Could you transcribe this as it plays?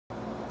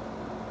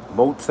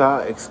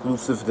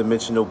Multi-exclusive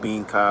dimensional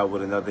being Kai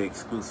with another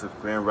exclusive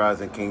Grand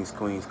Rising Kings,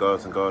 Queens,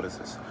 Gods, and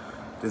Goddesses.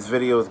 This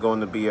video is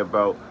going to be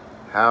about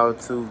how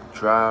to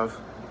drive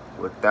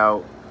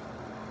without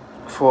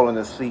falling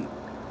asleep.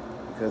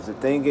 Because the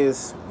thing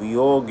is, we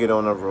all get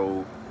on the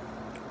road.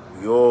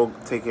 We all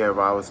take care of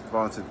our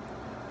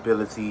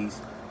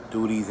responsibilities,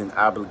 duties, and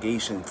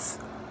obligations.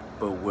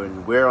 But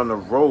when we're on the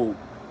road,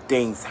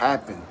 things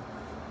happen.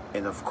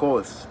 And of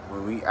course,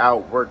 when we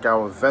outwork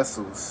our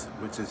vessels,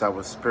 which is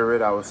our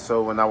spirit, our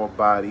soul, and our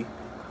body,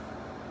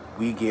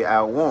 we get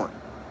outworn.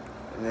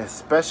 And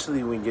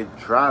especially when you're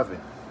driving,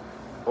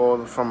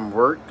 or from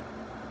work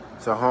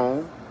to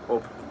home,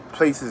 or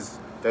places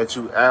that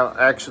you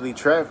actually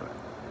traveling.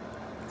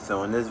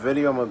 So in this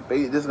video,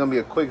 this is gonna be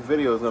a quick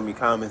video. It's gonna be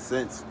common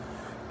sense,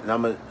 and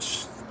I'm gonna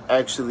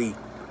actually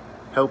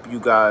help you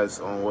guys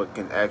on what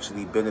can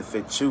actually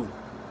benefit you.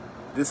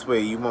 This way,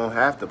 you won't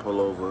have to pull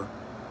over,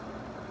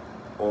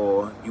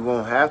 or you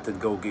won't have to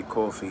go get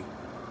coffee,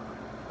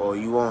 or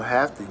you won't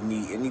have to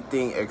need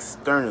anything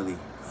externally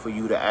for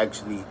you to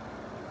actually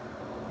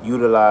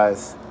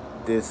utilize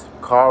this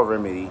car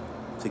remedy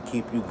to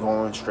keep you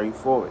going straight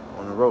forward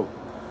on the road.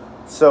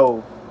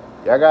 So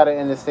y'all gotta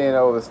understand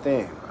and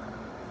understand.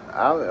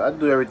 I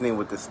do everything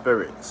with the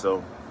spirit.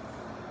 So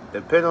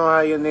depending on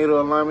how your natal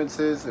alignment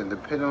is and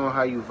depending on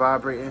how you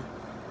vibrating,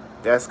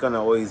 that's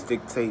gonna always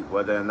dictate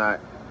whether or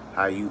not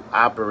how you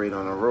operate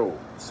on the road.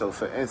 So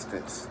for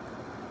instance,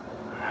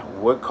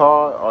 what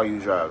car are you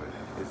driving?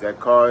 Is that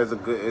car is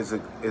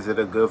it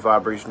a good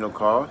vibrational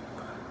car?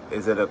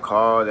 Is it a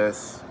car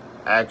that's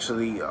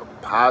actually a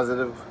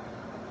positive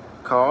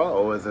car,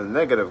 or is it a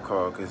negative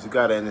car? Because you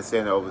gotta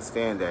understand and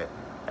understand that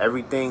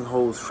everything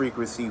holds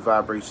frequency,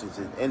 vibrations,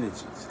 and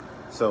energies.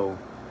 So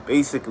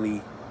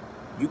basically,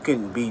 you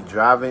can be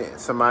driving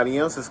somebody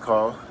else's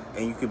car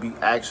and you could be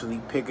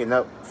actually picking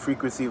up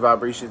frequency,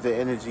 vibrations, and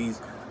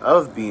energies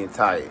of being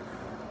tired,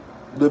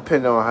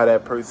 depending on how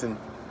that person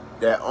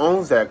that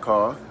owns that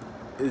car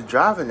is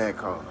driving that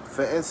car.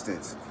 For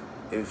instance,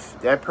 if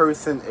that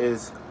person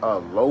is a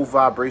low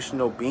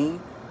vibrational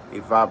being,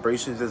 if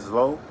vibrations is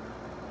low,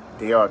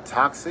 they are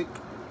toxic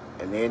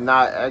and they're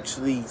not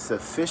actually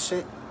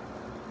sufficient,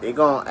 they're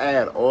gonna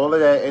add all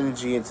of that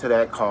energy into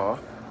that car,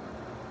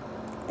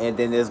 and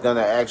then it's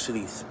gonna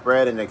actually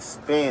spread and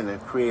expand and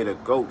create a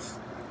ghost.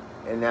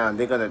 And now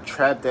they're gonna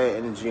trap that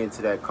energy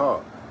into that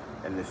car.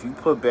 And if you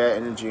put bad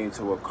energy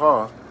into a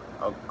car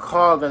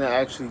gonna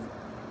actually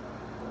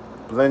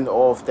blend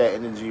off that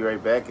energy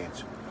right back at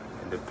you.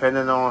 And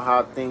depending on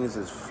how things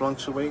is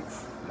fluctuate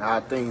and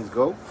how things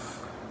go,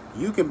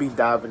 you can be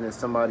diving in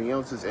somebody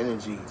else's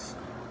energies.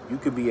 You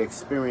could be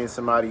experiencing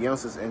somebody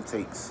else's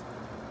intakes.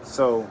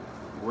 So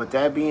with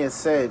that being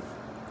said,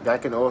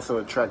 that can also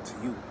attract to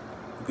you.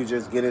 You could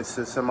just get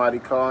into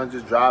somebody's car and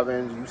just drive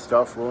in, you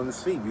start falling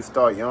asleep. You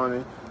start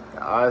yawning,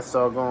 your eyes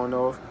start going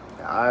off,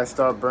 your eyes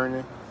start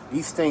burning.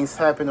 These things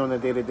happen on a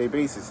day-to-day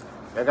basis.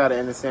 I gotta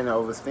understand and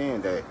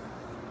understand that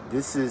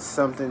this is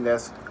something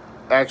that's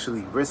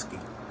actually risky.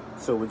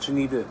 So what you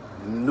need to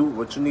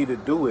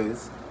do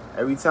is,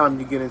 every time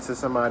you get into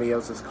somebody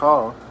else's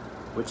car,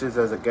 which is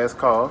as a guest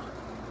car,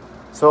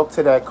 talk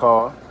to that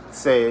car,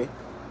 say,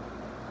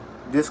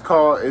 this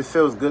car, it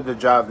feels good to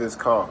drive this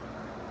car.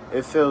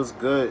 It feels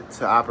good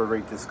to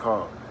operate this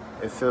car.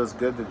 It feels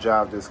good to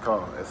drive this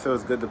car. It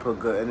feels good to put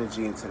good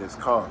energy into this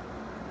car.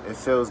 It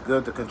feels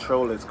good to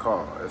control this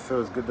car. It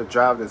feels good to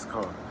drive this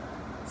car.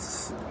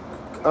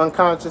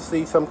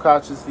 Unconsciously,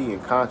 subconsciously,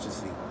 and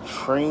consciously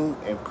train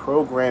and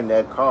program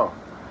that car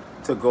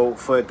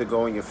for it to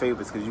go in your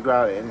favors, because you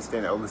gotta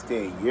understand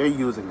you're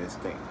using this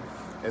thing.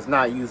 It's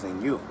not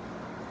using you.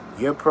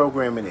 You're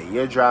programming it,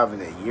 you're driving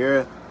it,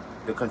 you're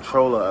the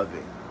controller of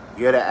it,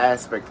 you're the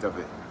aspect of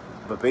it.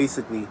 But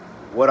basically,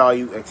 what are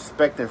you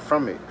expecting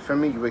from it?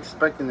 From me, you're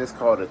expecting this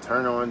car to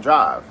turn on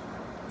drive,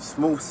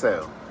 smooth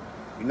sail.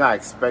 You're not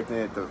expecting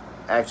it to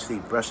actually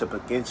brush up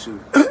against you,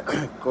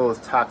 cause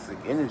toxic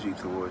energy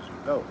towards you.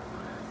 No,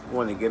 you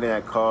want to get in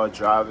that car,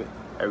 drive it,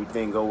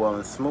 everything go well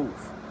and smooth.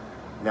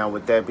 Now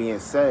with that being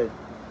said,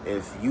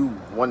 if you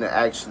want to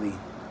actually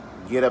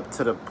get up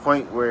to the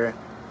point where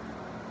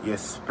your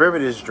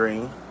spirit is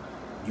drained,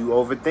 you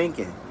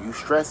overthinking, you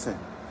stressing.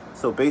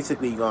 So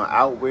basically you're going to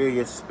outwear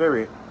your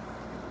spirit,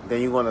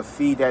 then you're going to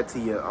feed that to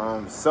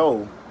your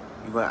soul.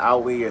 You're going to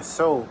outwear your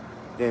soul,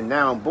 then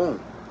now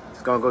boom,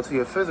 it's going to go to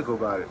your physical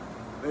body.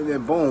 And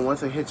then boom,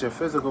 once it hits your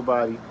physical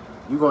body,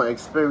 you're going to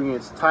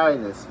experience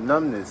tiredness,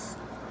 numbness.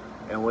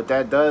 And what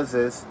that does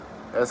is,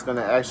 that's going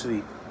to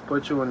actually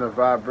put you in the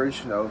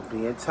vibration of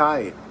being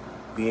tired,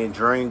 being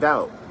drained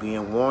out,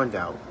 being worn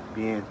out,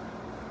 being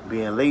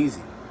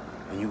lazy.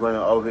 And you're going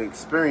to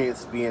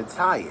over-experience being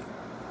tired.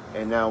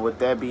 And now with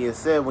that being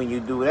said, when you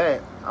do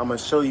that, I'm going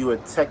to show you a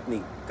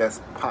technique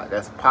that's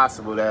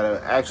possible that'll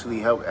actually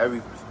help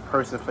every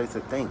person, place,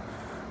 or thing.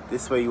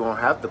 This way you won't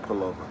have to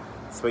pull over.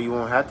 This way you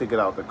won't have to get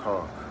out the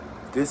car.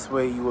 This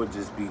way you will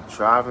just be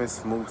driving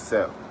smooth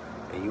sail.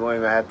 And you won't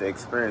even have to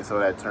experience all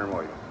that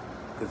turmoil.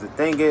 Because the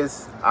thing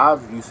is,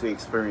 I've used to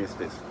experience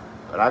this.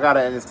 But I got to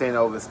understand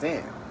and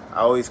understand.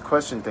 I always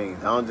question things.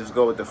 I don't just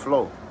go with the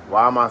flow.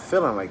 Why am I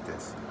feeling like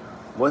this?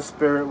 What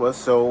spirit, what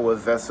soul, what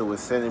vessel was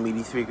sending me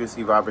these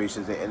frequency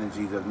vibrations and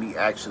energies of me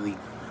actually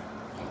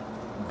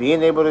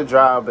being able to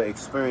drive but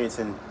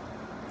experiencing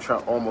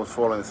almost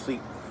falling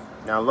asleep?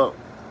 Now look,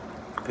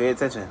 pay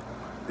attention.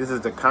 This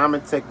is the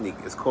common technique.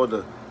 It's called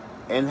the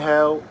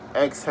inhale,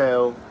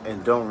 exhale,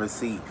 and don't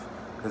receive.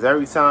 Because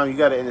every time you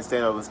got to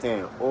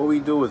understand, all we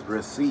do is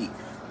receive.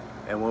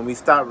 And when we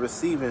stop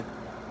receiving,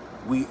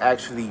 we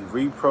actually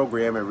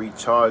reprogram and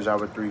recharge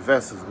our three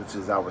vessels, which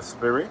is our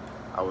spirit,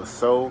 our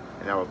soul,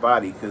 and our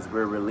body, because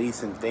we're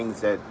releasing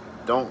things that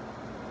don't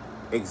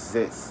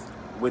exist,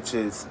 which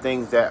is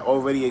things that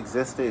already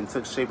existed and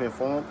took shape and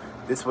form.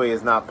 This way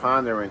it's not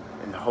pondering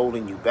and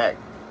holding you back.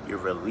 You're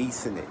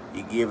releasing it.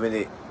 You're giving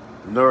it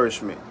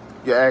nourishment.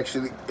 You're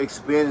actually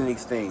expanding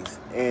these things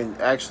and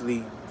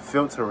actually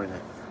filtering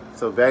it.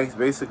 So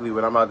basically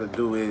what I'm about to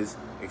do is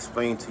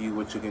explain to you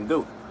what you can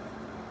do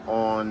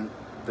on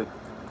the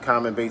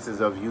common basis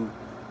of you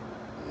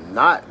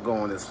not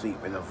going to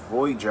sleep and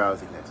avoid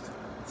drowsiness.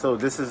 So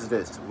this is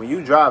this. When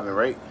you driving,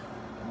 right?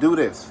 Do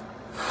this.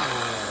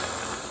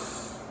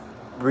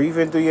 Breathe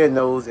in through your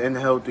nose,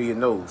 inhale through your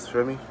nose.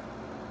 Feel me?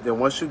 Then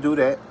once you do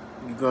that,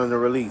 you're going to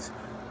release.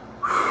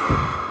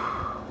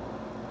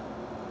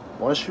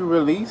 Once you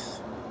release,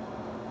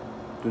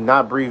 do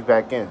not breathe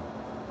back in.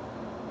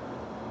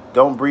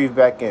 Don't breathe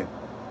back in.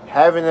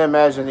 Have an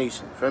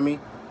imagination. Feel me?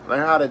 Learn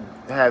how to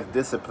have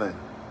discipline.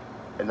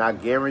 And I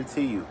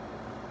guarantee you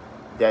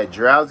that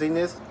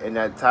drowsiness and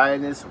that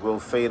tiredness will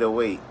fade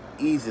away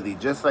easily.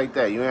 Just like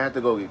that. You don't have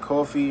to go get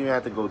coffee. You don't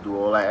have to go do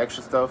all that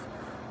extra stuff.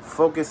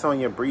 Focus on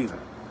your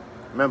breathing.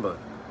 Remember,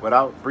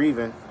 without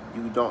breathing,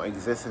 you don't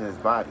exist in this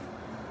body.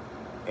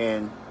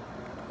 And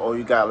all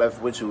you got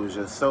left with you is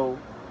your soul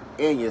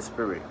and your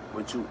spirit,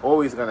 which you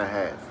always going to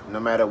have. No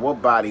matter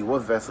what body,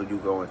 what vessel you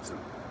go into,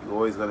 you're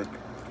always going to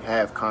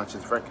have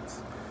conscious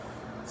records.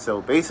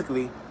 So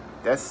basically,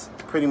 that's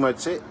pretty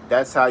much it.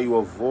 That's how you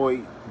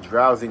avoid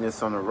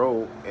drowsiness on the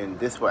road, and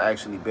this will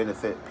actually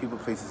benefit people,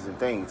 places, and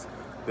things.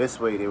 This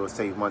way they will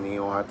save money. You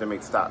don't have to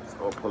make stops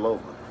or pull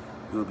over.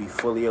 You will be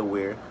fully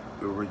aware.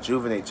 You will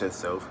rejuvenate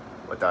yourself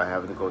without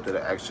having to go through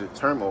the extra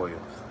turmoil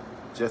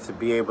just to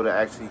be able to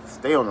actually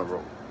stay on the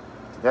road.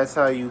 That's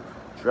how you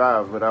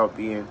drive without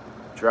being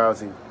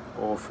drowsy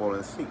or falling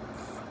asleep.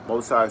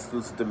 Most are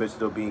exclusive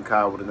dimensional being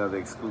Kyle with another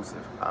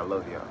exclusive. I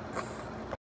love y'all.